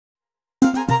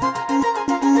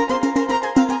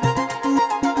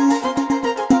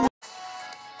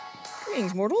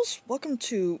Greetings, mortals. Welcome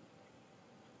to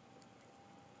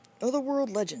Otherworld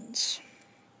Legends.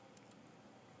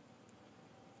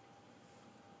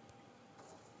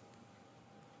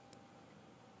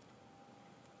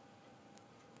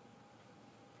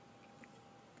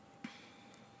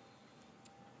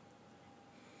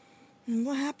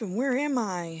 What happened? Where am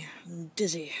I? I'm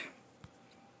dizzy.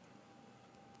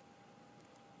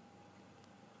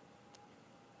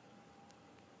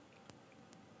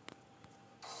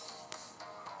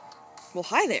 Well,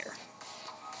 hi there.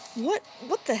 What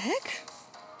the heck?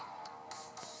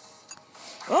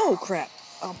 Oh, crap.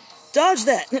 Dodge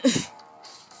that.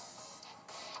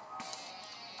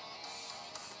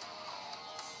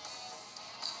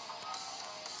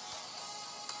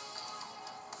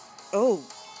 Oh.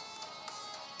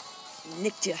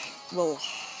 Nicked ya. Well,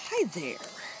 hi there.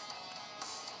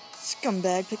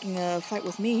 Scumbag picking a fight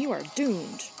with me, you are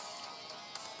doomed.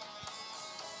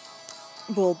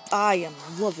 Well, I am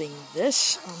loving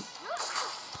this.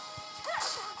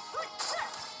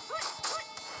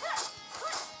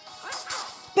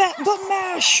 Button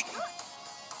mash!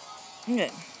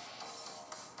 Okay.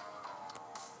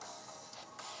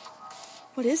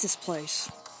 What is this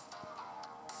place?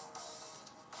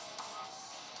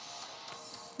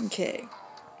 Okay.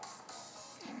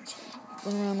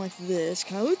 Run around like this.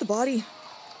 Can I loot the body?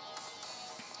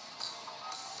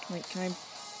 Like, can I...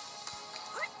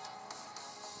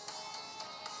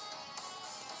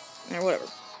 whatever.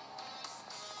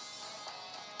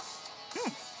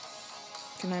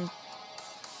 Can I...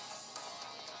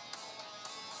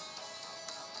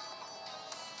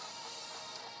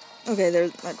 Okay,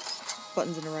 there's... my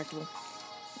button's interactable.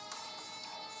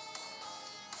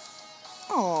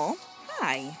 Aw,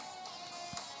 hi.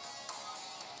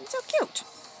 It's so cute.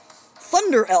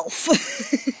 Thunder Elf!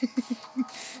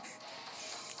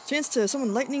 Chance to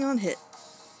summon lightning on hit.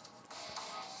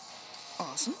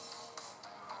 Awesome.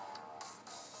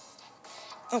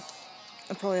 Oh,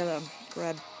 I probably had to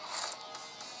grab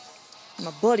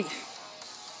my buddy.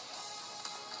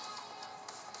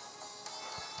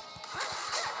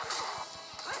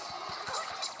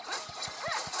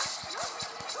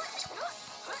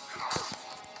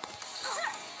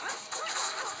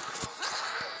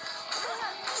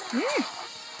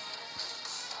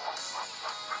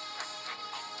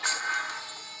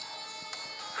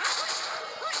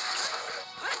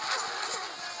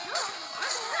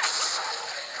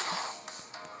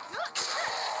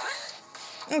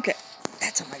 Okay,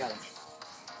 that's how I got him.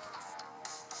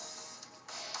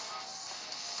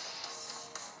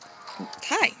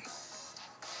 Hi.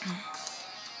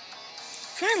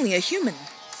 Finally, a human.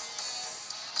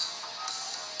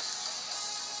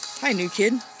 Hi, new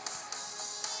kid.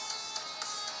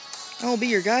 I will be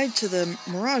your guide to the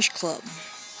Mirage Club.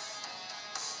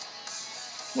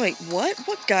 Wait, what?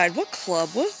 What guide? What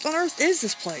club? What on earth is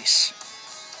this place?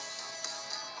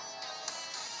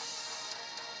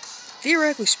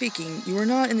 Theoretically speaking, you are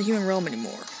not in the human realm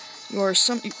anymore. You are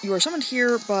summoned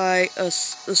here by a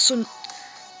Sundra.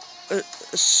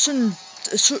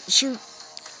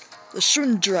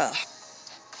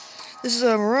 This is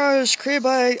a mirage created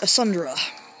by a Sundra.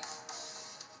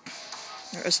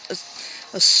 A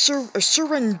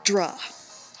Surendra.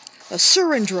 A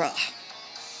Surendra.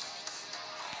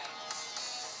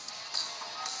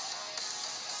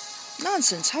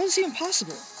 Nonsense, how is this even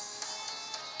possible?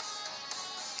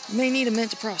 You may need a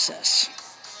minute to process.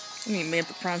 I mean, a minute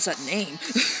to pronounce that name.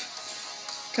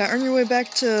 Can I earn your way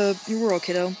back to your world,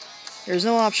 kiddo? There's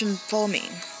no option, follow me.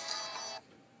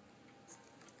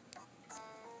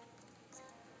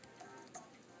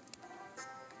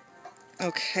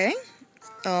 Okay.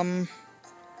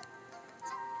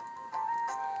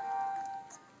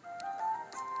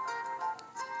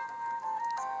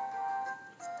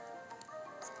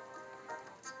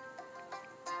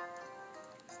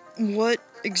 What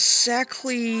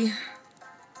exactly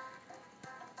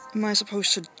am I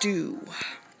supposed to do?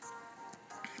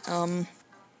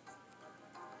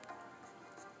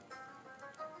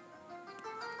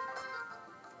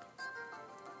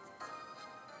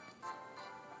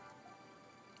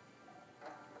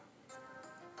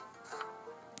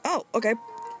 Oh, okay.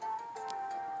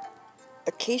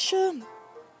 Acacia?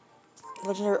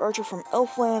 Legendary archer from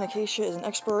Elfland. Acacia is an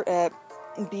expert at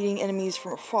beating enemies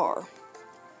from afar.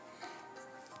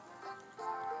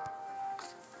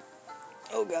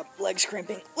 Oh god, legs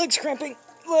cramping, legs cramping,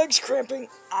 legs cramping.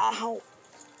 Ow.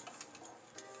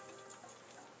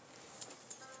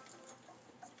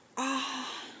 Ah.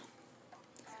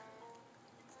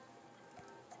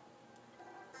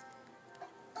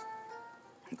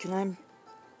 Can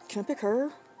I pick her?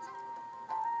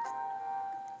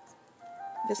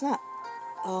 Guess not.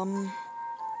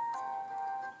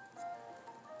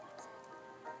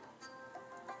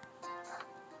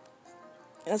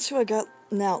 That's who I got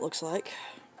now, it looks like.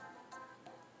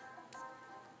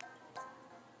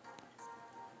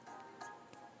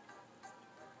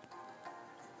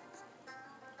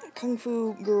 Kung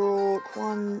Fu girl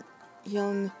Quan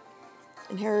Young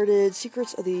inherited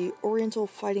secrets of the Oriental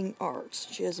fighting arts.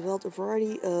 She has developed a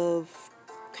variety of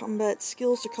combat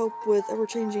skills to cope with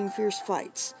ever-changing fierce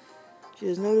fights. She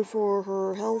is noted for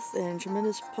her health and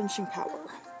tremendous punching power.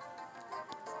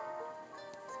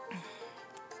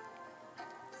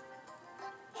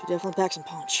 She definitely packs some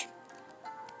punch.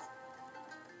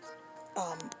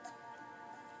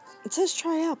 It says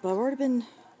try out, but I've already been...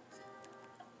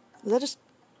 was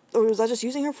I just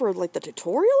using her for, like, the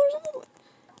tutorial or something?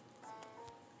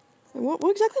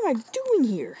 What exactly am I doing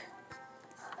here?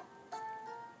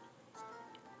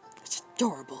 It's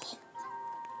adorable.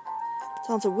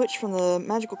 Talented witch from the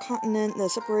magical continent that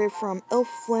is separated from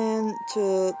Elfland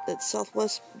to its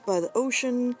southwest by the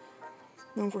ocean.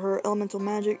 Known for her elemental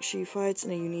magic, she fights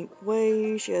in a unique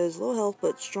way. She has low health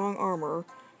but strong armor.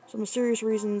 For mysterious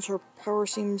reasons, her power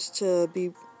seems to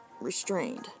be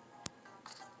restrained.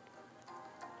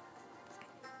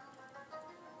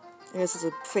 I guess it's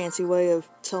a fancy way of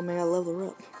telling me I level her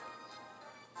up.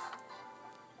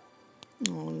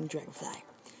 Oh, dragonfly.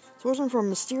 Swordsman from a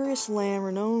mysterious land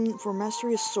renowned for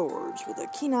mastery of swords. With a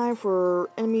keen eye for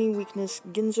enemy weakness,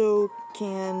 Ginzo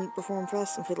can perform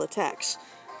fast and fatal attacks.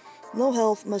 Low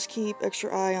health, must keep extra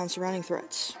eye on surrounding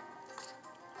threats.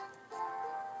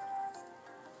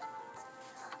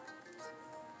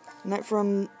 Knight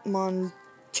from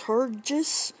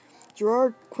Montargis.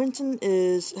 Gerard Quinton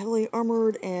is heavily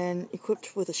armored and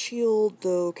equipped with a shield,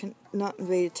 though cannot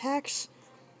evade attacks.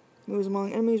 Moves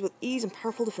among enemies with ease and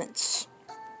powerful defense.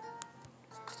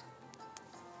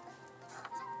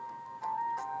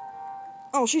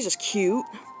 Oh, she's just cute.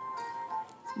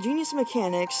 Genius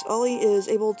mechanics. Ollie is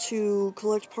able to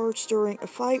collect parts during a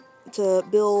fight to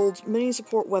build many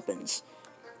support weapons.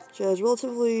 She has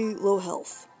relatively low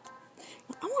health.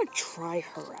 I want to try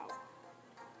her out.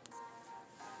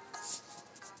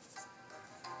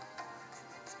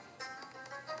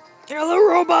 You're the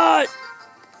robot!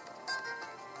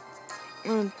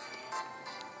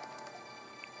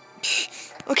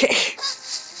 Okay.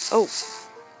 Oh.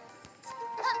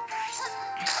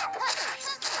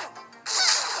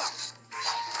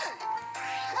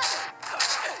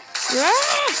 Yeah!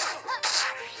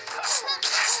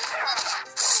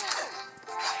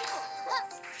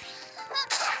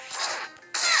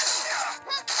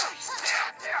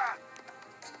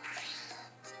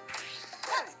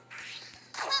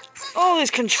 All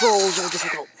these controls are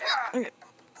difficult.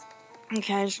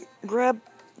 Okay, I just grab...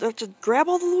 Do I have to grab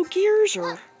all the little gears,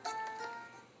 or...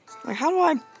 Like, how do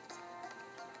I...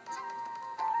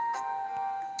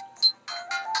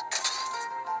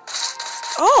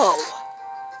 Oh!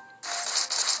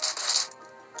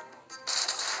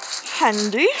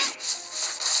 Handy.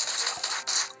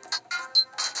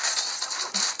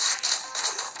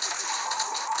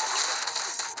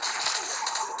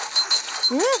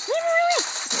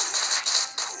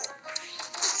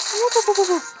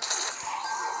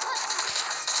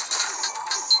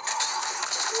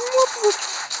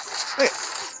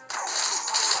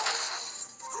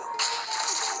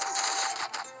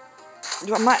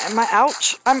 Am I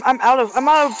out? I'm out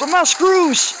of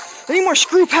screws. I need more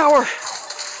screw power.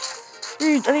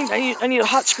 I need a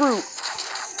hot screw.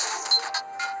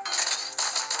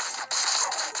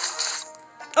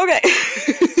 Okay.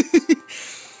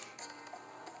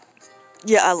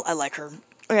 Yeah, I like her.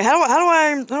 Okay, how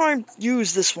do I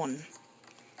use this one?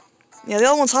 Yeah, the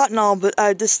other one's hot and all, but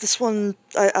this one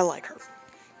I like her.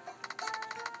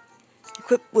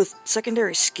 Equipped with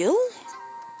secondary skill?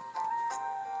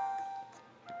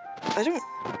 I don't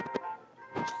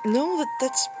know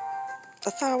that's... I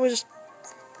thought I was...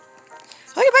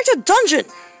 How do I get back to the dungeon?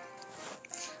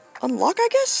 Unlock, I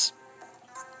guess?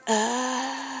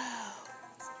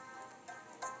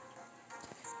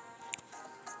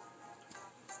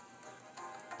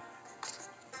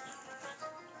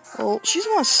 Well, she's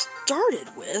the one I started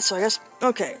with, so I guess...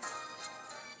 Okay.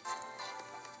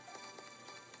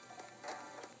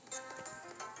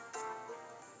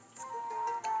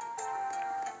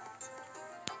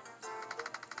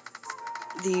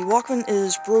 The Walkman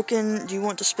is broken. Do you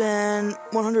want to spend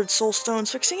 100 soul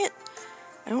stones fixing it?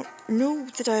 I don't know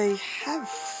that I have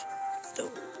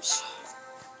those.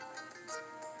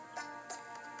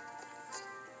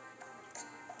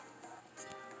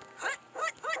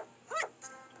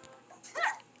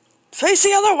 Face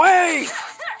the other way!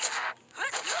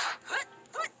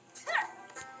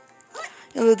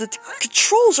 You know, the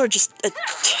controls are just a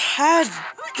tad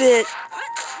bit...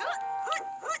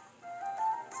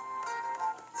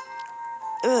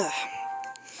 Ugh.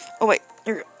 Oh wait,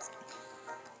 here we go.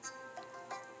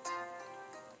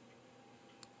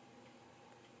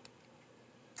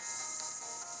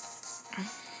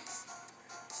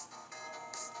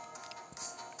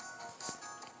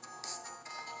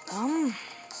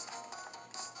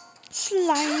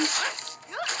 Slimes.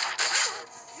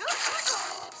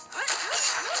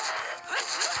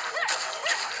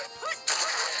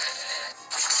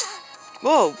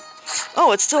 Whoa.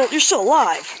 Oh, it's still, you're still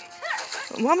alive.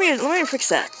 Let me fix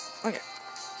that. Okay.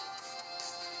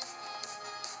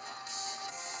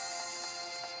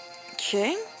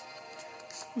 Okay.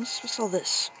 What's all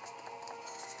this?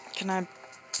 Can I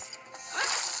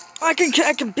can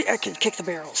kick the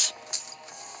barrels.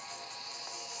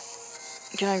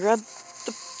 Can I grab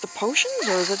the potions,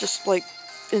 or is that just like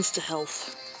insta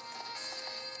health?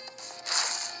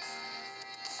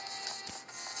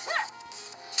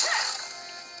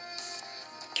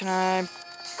 Can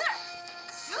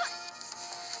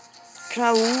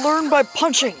I learn by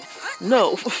punching?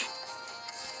 No.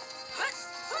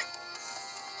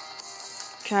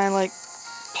 Can I like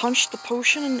punch the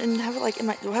potion and have it like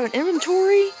do I have an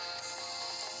inventory?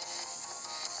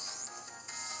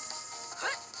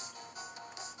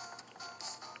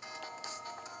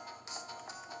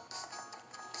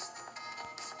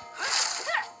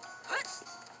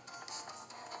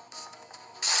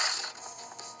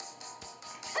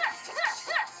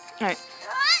 Alright.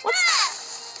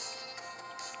 What's...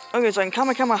 Okay, so I can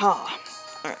Kamehameha.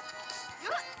 Alright.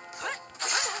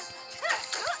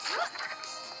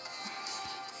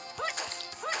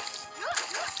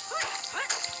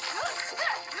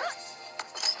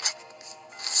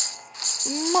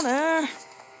 Money!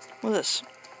 What's this?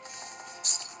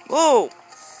 Whoa!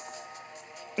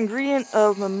 Ingredient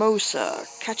of mimosa.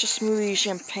 Catch a smoothie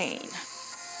champagne.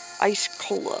 Ice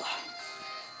cola.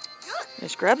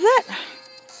 Let's grab that.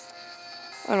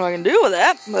 I don't know what I can do with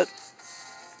that, but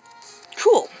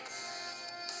cool.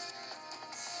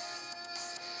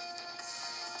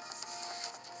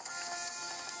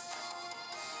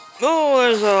 Oh,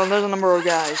 there's a number of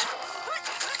guys.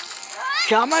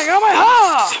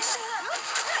 Kamehameha!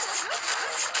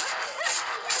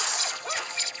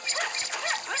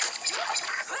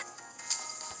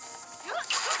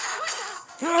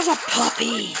 There's a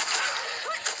puppy.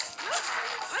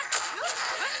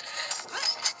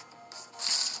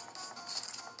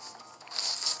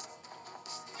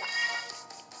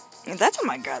 That's oh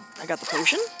my god! I got the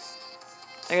potion.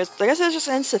 I guess it's just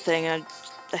an insta thing, and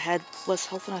I had less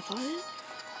health than I thought I did.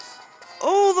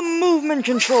 Oh, the movement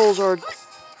controls are.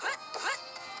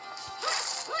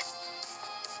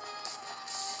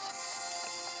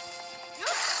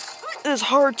 It is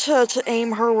hard to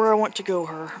aim her where I want to go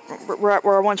her,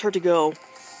 where I want her to go.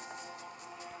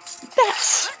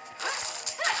 Bess!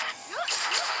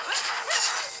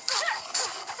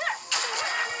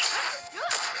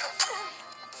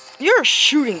 You're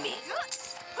shooting me.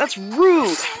 That's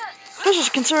rude. Especially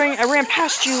considering I ran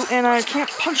past you and I can't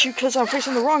punch you because I'm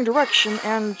facing the wrong direction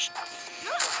and...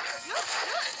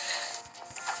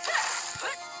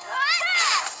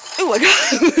 Oh my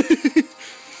god!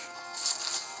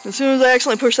 As soon as I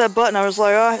accidentally pushed that button, I was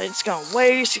like, oh, it's gonna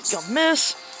waste, it's gonna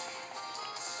miss.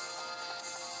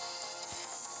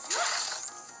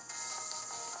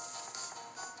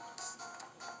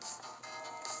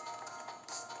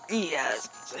 Yeah,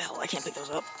 hell, I can't pick those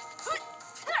up.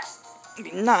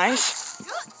 It'd be nice.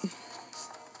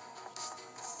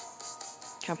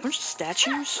 Can I punch the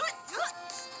statues?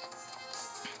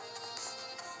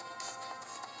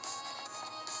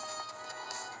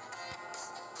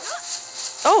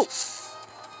 Oh!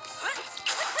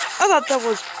 I thought that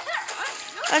was...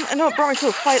 I know it brought me to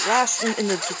a fight last in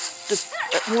the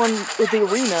one with the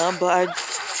arena, but I...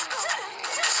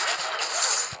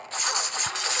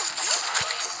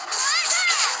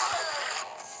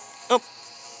 Oh.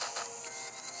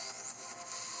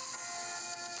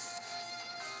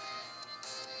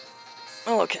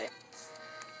 Oh, okay.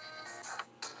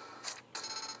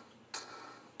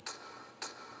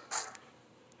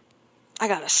 I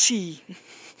gotta see.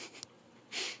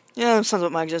 Yeah, that sounds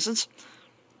about my existence.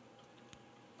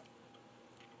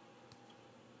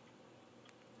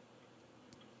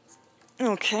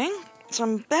 Okay, so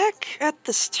I'm back at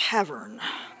this tavern.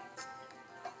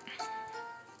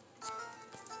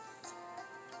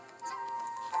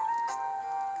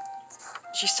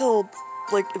 She's still,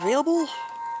 like, available?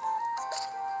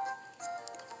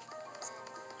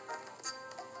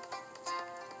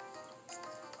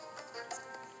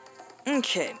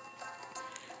 Okay.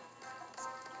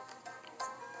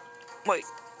 Wait.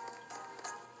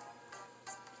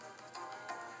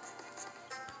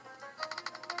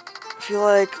 feel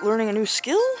like learning a new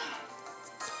skill?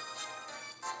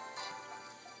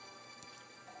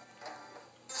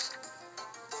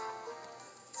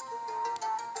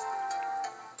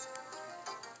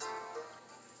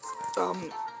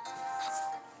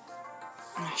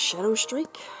 Shadow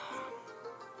Strike?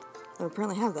 I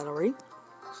apparently have that already.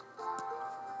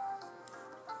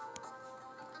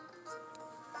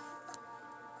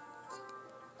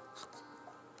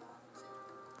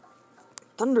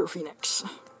 Thunder Phoenix.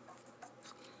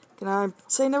 Can I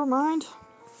say never mind?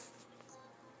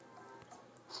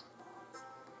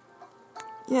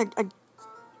 Yeah,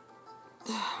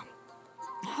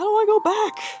 how do I go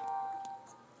back?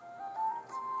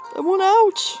 I want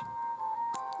out!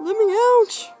 Let me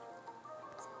out!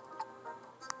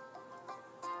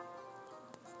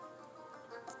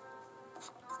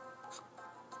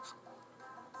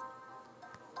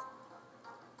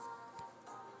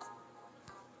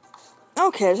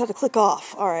 Okay, I just have to click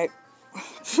off. Alright.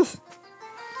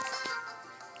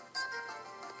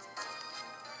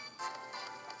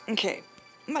 Okay.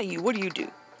 How about you? What do you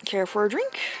do? Care for a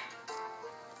drink?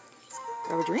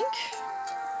 Grab a drink?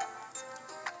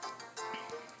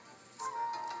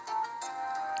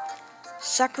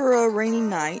 Sakura Rainy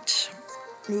Night.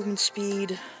 Movement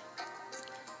speed.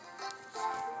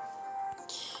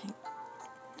 Okay.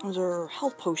 Those are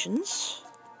health potions.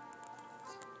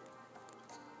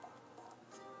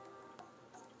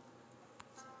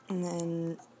 And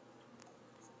then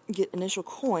get initial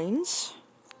coins.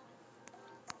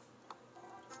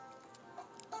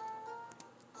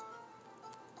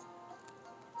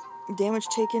 Damage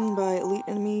taken by elite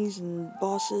enemies and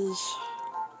bosses.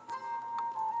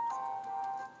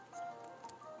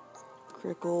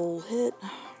 Critical hit.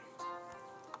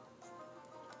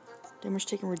 Damage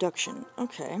taken reduction.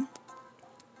 Okay.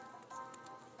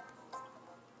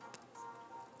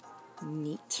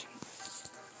 Neat.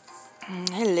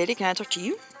 Hey lady, can I talk to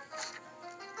you?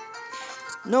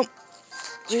 Nope.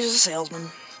 She's a salesman.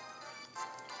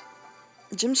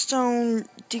 Gemstone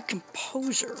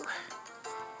Decomposer.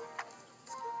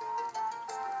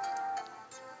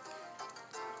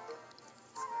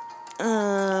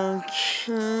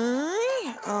 Okay.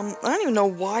 I don't even know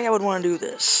why I would want to do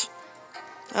this.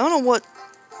 I don't know what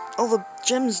all the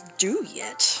gems do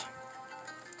yet.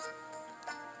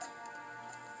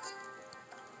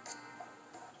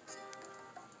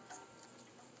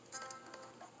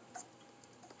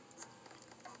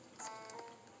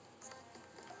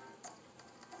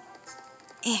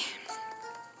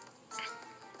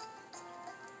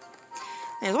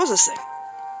 Anyways, what's this thing?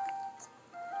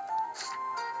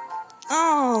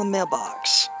 Oh, the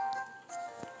mailbox.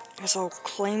 Guess I'll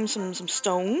claim some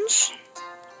stones.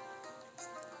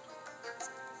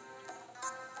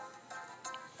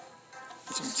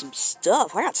 Some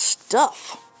stuff. I got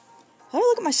stuff. How do I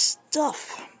look at my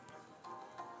stuff?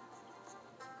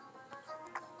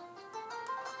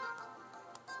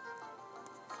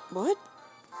 What?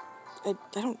 I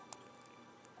don't...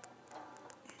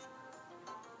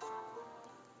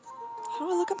 How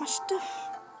do I look at my stuff?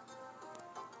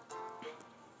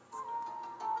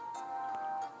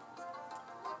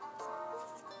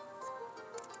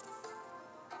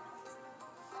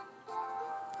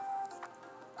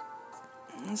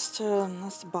 That's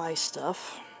to buy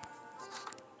stuff.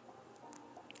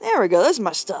 There we go, this is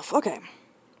my stuff, okay.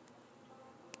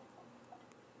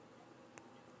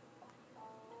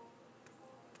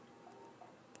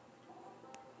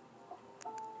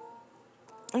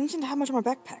 I don't seem to have much in my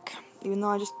backpack, even though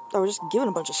I was just given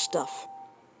a bunch of stuff.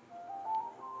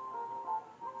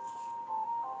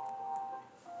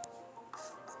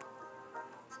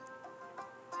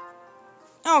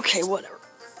 Okay, whatever.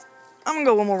 I'm gonna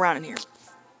go one more round in here.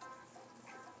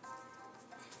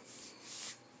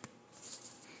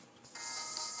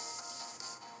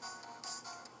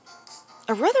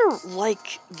 I rather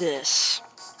like this.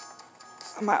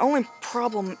 My only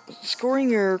problem, scoring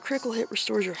your critical hit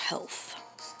restores your health.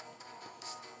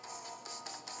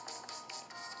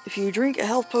 If you drink a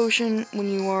health potion when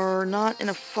you are not in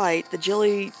a fight, the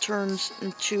jelly turns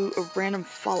into a random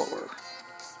follower.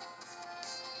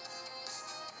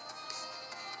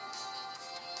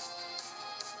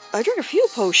 I drank a few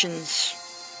potions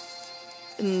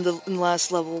in the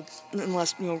last level, in the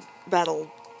last,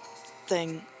 battle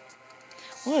thing.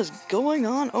 What is going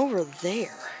on over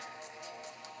there?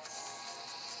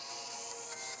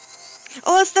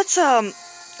 Oh, that's a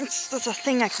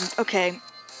thing I can, okay.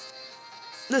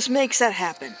 This makes that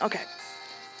happen, okay.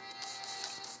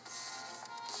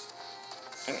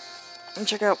 Alright, let me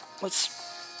check out what's...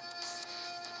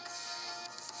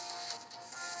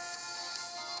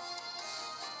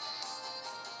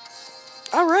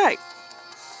 Alright.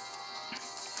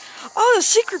 a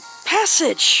secret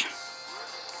passage.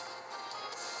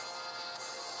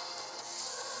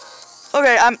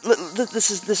 Okay,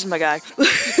 this is my guy.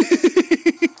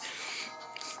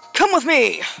 Come with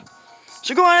me.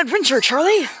 So go on an adventure,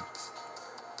 Charlie.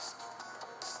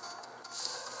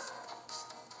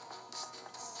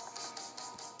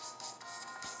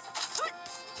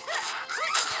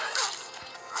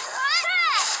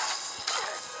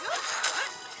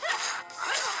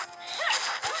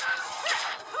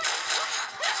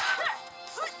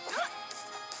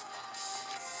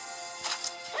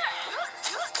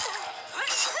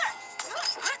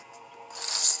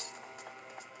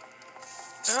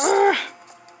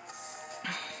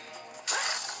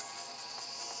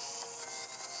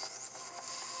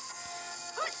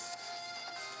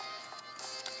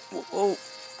 Whoa.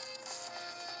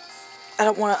 I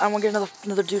don't want to get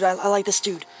another dude. I like this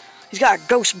dude. He's got a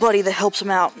ghost buddy that helps him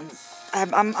out.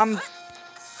 And I'm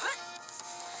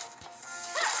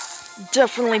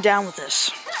definitely down with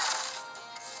this.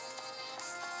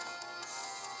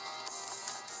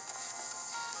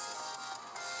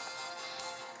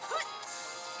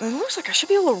 It looks like I should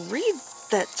be able to read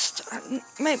that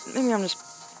stuff. Maybe I'm just...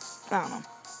 I don't know.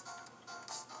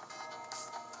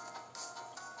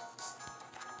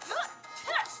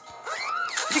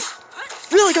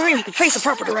 Really going to face the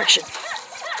proper direction.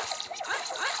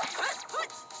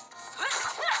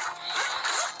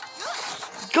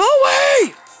 Go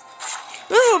away!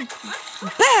 Oh,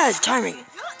 bad timing.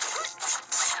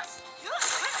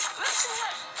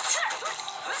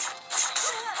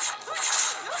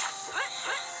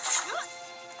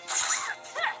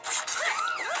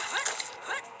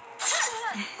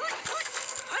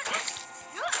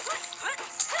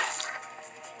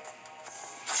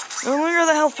 No longer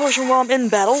the health potion while I'm in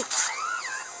battle.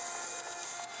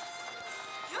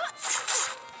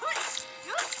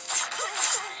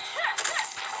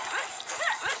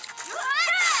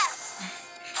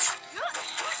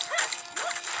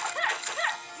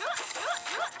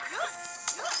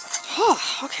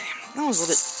 Okay, that was a little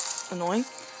bit annoying.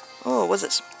 Oh, what's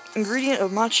this? Ingredient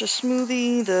of matcha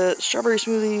smoothie, the strawberry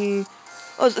smoothie.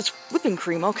 Oh, it's whipping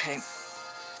cream, okay.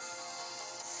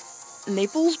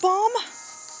 Naples bomb?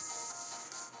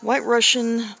 White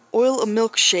Russian, oil of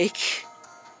milkshake,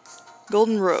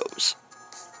 golden rose.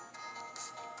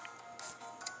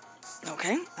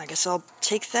 Okay, I guess I'll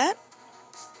take that.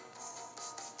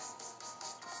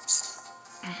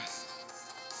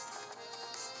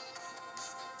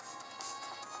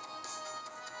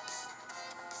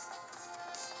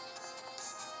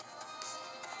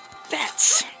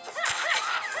 Bats.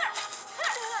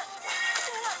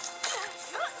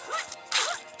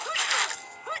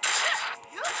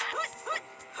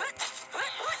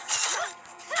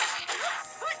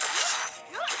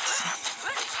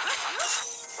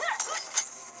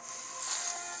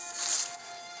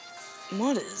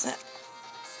 What is that?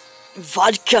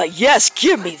 Vodka, yes,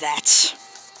 give me that!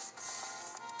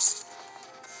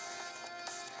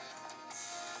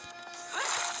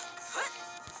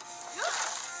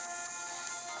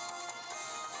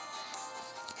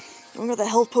 I don't got the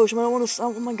health potion, but I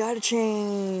want my guy to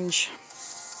change.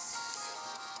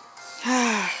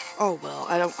 Oh well,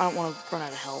 I don't want to run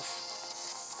out of health.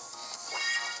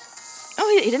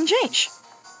 Oh, he didn't change.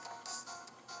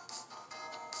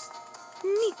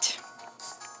 Neat.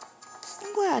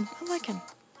 I'm glad. I like him.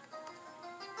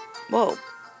 Whoa.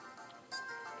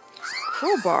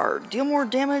 Crowbar. Deal more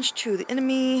damage to the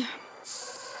enemy.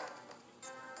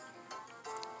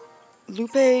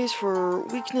 Lupes for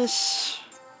weakness.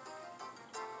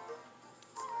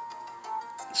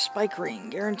 Spike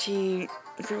ring. Guarantee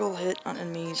a critical hit on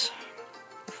enemies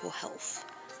with full health.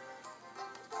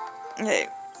 Okay.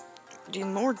 Do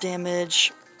more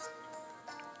damage.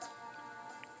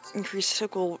 Increase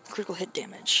critical hit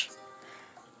damage.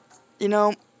 You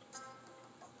know,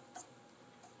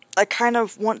 I kind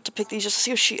of want to pick these just to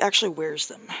see if she actually wears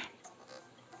them.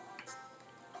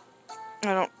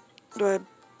 I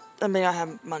may not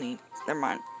have money. Never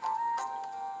mind.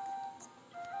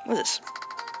 What is this?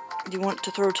 Do you want to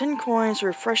throw 10 coins to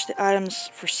refresh the items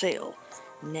for sale?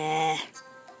 Nah.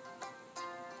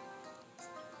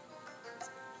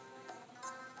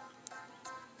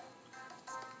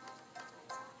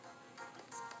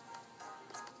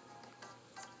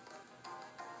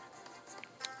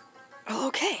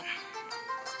 Okay.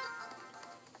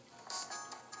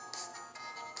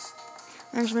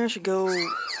 Maybe I should go.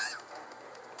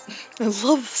 I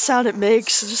love the sound it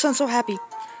makes. It just sounds so happy.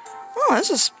 Oh, this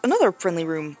is another friendly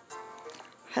room.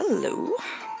 Hello.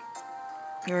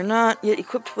 You're not yet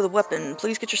equipped with a weapon.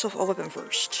 Please get yourself a weapon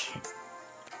first.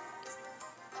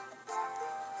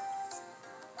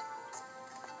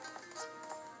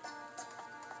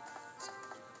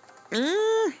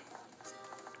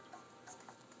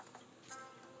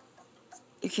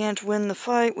 can't win the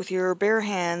fight with your bare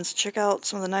hands. Check out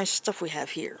some of the nice stuff we have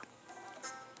here.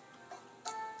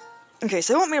 Okay,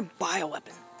 so they want me to buy a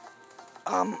weapon.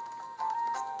 But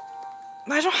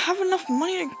I don't have enough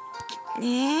money to...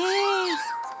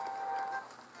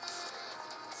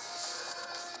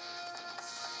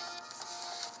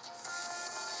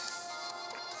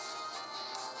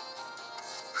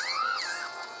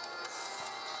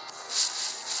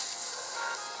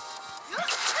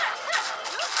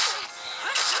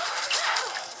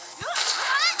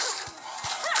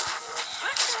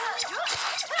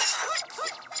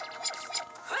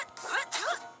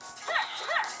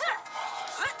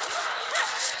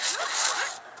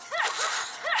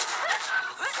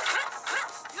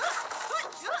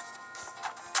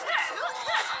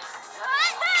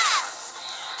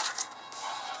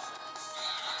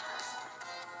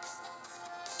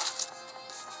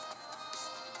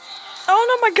 Oh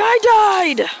no, my guy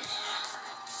died!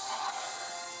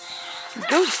 The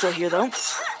ghost is still here, though.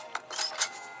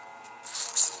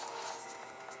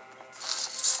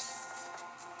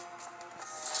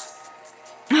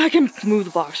 I can move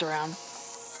the box around.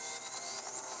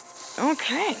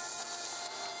 Okay.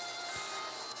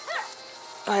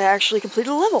 I actually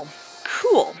completed a level.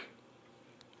 Cool.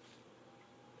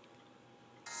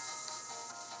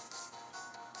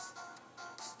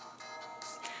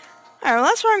 Alright, well,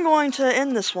 that's where I'm going to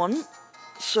end this one.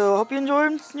 So, I hope you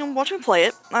enjoyed, watching me play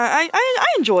it. I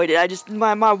enjoyed it. I just,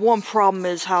 my one problem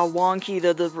is how wonky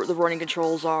the running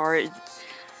controls are.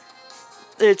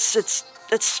 It's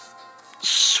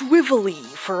swivelly,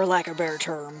 for lack of a better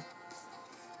term.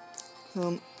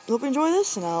 Hope you enjoy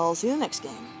this, and I'll see you in the next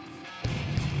game.